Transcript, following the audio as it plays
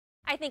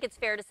I think it's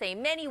fair to say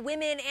many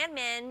women and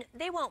men,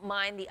 they won't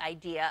mind the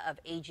idea of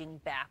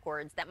aging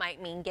backwards. That might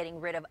mean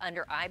getting rid of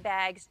under eye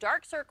bags,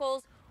 dark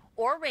circles,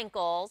 or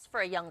wrinkles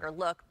for a younger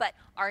look. But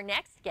our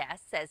next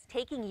guest says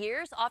taking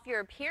years off your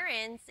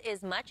appearance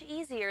is much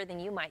easier than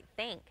you might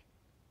think.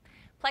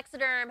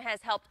 Plexaderm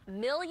has helped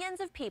millions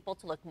of people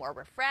to look more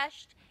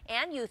refreshed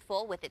and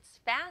youthful with its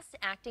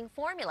fast-acting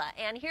formula.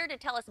 And here to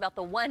tell us about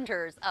the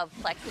wonders of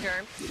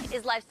Plexaderm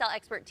is lifestyle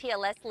expert Tia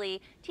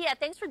Leslie. Tia,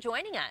 thanks for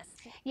joining us.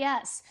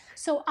 Yes,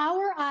 so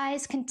our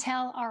eyes can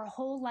tell our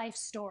whole life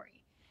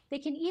story. They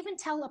can even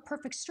tell a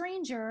perfect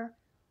stranger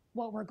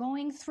what we're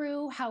going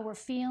through, how we're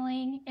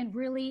feeling, and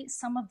really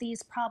some of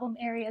these problem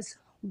areas,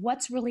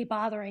 what's really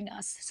bothering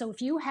us. So if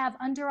you have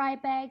under eye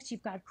bags,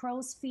 you've got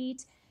crow's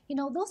feet,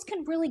 those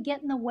can really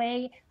get in the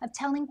way of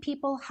telling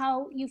people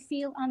how you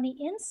feel on the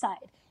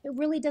inside. It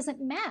really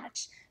doesn't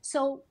match.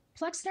 So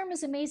Plexaderm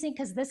is amazing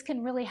because this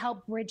can really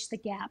help bridge the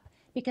gap.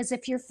 Because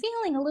if you're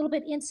feeling a little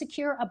bit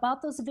insecure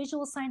about those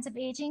visual signs of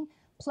aging,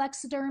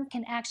 Plexaderm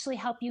can actually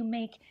help you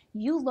make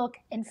you look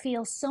and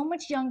feel so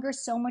much younger,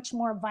 so much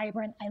more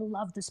vibrant. I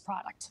love this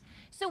product.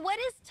 So what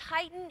is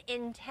Tighten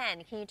in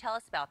 10? Can you tell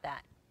us about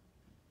that?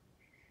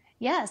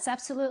 Yes,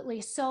 absolutely.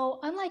 So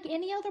unlike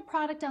any other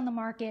product on the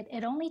market,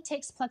 it only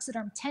takes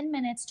Plexaderm 10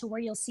 minutes to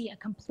where you'll see a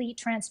complete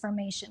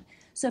transformation.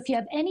 So if you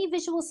have any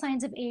visual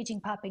signs of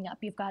aging popping up,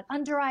 you've got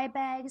under eye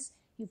bags,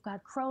 you've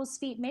got crow's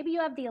feet, maybe you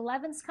have the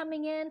 11s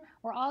coming in.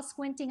 We're all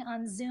squinting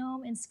on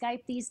Zoom and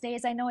Skype these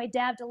days. I know I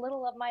dabbed a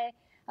little of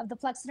the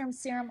Plexaderm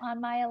serum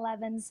on my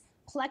 11s.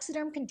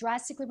 Plexaderm can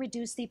drastically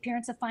reduce the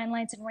appearance of fine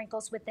lines and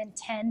wrinkles within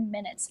 10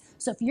 minutes.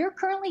 So if you're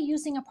currently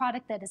using a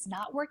product that is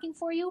not working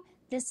for you,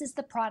 this is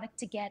the product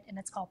to get, and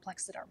it's called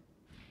Plexaderm.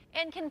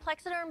 And can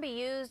Plexaderm be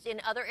used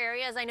in other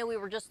areas? I know we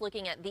were just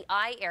looking at the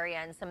eye area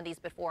and some of these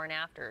before and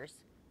afters.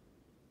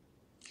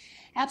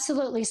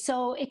 Absolutely.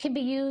 So it can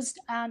be used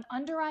on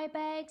under eye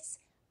bags,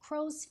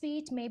 crow's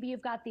feet, maybe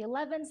you've got the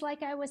 11s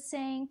like I was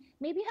saying,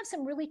 maybe you have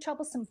some really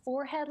troublesome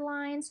forehead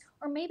lines,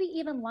 or maybe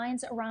even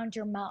lines around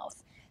your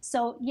mouth.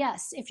 So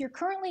yes, if you're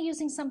currently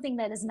using something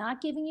that is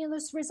not giving you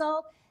this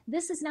result,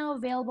 this is now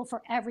available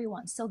for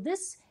everyone. So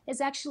this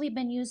has actually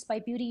been used by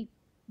beauty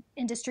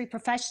industry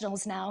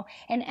professionals now,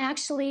 and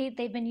actually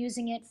they've been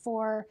using it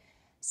for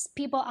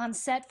people on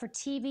set for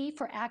TV,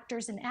 for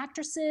actors and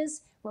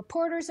actresses.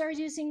 Reporters are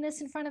using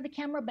this in front of the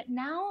camera, but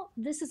now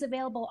this is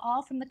available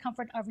all from the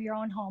comfort of your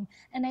own home.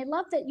 And I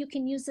love that you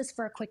can use this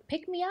for a quick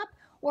pick-me-up,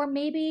 or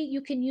maybe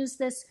you can use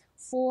this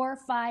 4,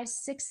 5,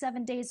 6,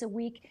 7 days a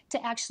week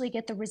to actually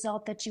get the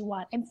result that you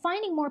want. I'm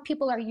finding more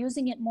people are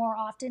using it more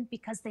often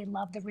because they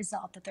love the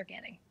result that they're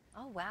getting.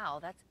 Oh, wow,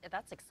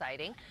 that's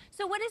exciting.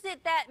 So what is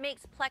it that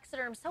makes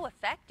Plexaderm so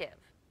effective?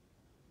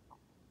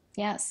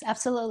 Yes,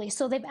 absolutely.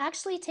 So they've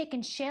actually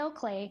taken shale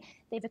clay,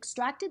 they've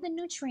extracted the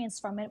nutrients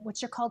from it,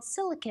 which are called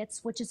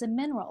silicates, which is a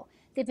mineral.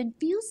 They've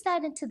infused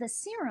that into the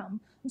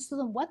serum, and so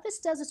then what this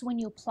does is when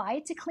you apply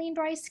it to clean,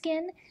 dry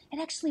skin, it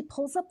actually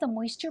pulls up the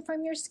moisture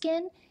from your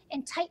skin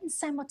and tightens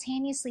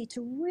simultaneously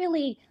to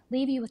really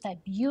leave you with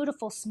that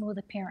beautiful, smooth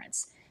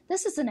appearance.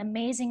 This is an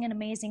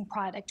amazing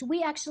product.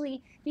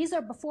 These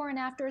are before and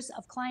afters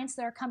of clients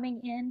that are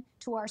coming in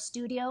to our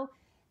studio.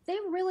 They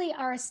really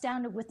are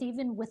astounded with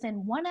even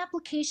within one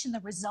application, the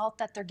result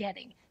that they're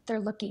getting. They're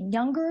looking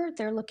younger,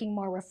 they're looking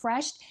more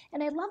refreshed,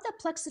 and I love that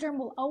Plexaderm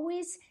will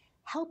always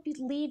help you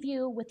leave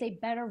you with a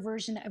better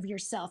version of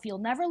yourself. You'll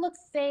never look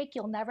fake,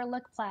 you'll never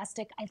look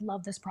plastic. I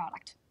love this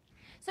product.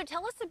 So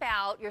tell us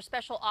about your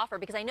special offer,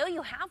 because I know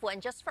you have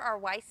one just for our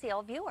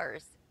YCL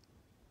viewers.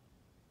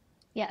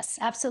 Yes,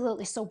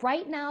 absolutely. So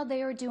right now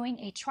they are doing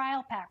a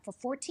trial pack for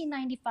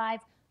 $14.95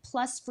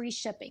 plus free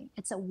shipping.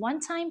 It's a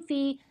one-time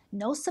fee,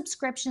 no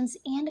subscriptions,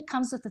 and it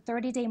comes with a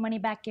 30-day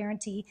money-back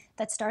guarantee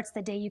that starts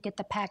the day you get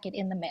the packet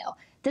in the mail.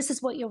 This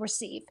is what you'll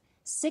receive.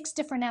 6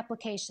 different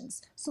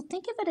applications. So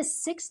think of it as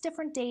 6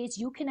 different days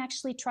you can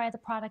actually try the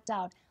product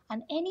out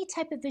on any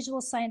type of visual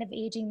sign of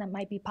aging that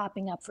might be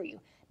popping up for you.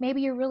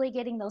 Maybe you're really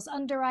getting those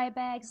under eye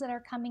bags that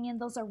are coming in.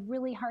 Those are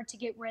really hard to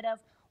get rid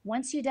of.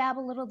 Once you dab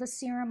a little of the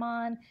serum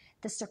on,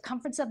 the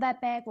circumference of that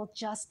bag will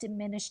just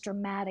diminish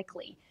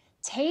dramatically.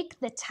 Take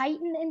the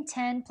Tighten in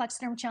 10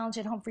 Plexaderm Challenge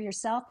at home for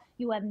yourself.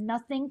 You have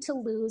nothing to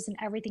lose and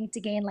everything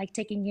to gain, like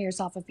taking years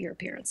off of your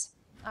appearance.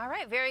 All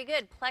right, very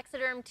good.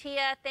 Plexaderm,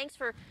 Tia, thanks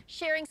for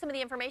sharing some of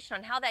the information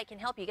on how that can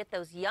help you get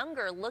those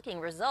younger looking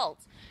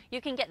results. You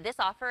can get this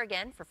offer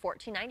again for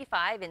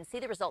 $14.95 and see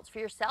the results for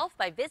yourself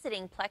by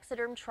visiting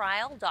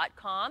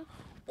plexadermtrial.com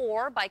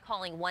or by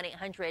calling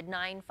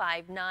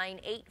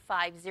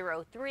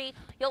 1-800-959-8503.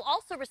 You'll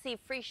also receive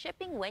free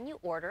shipping when you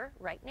order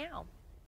right now.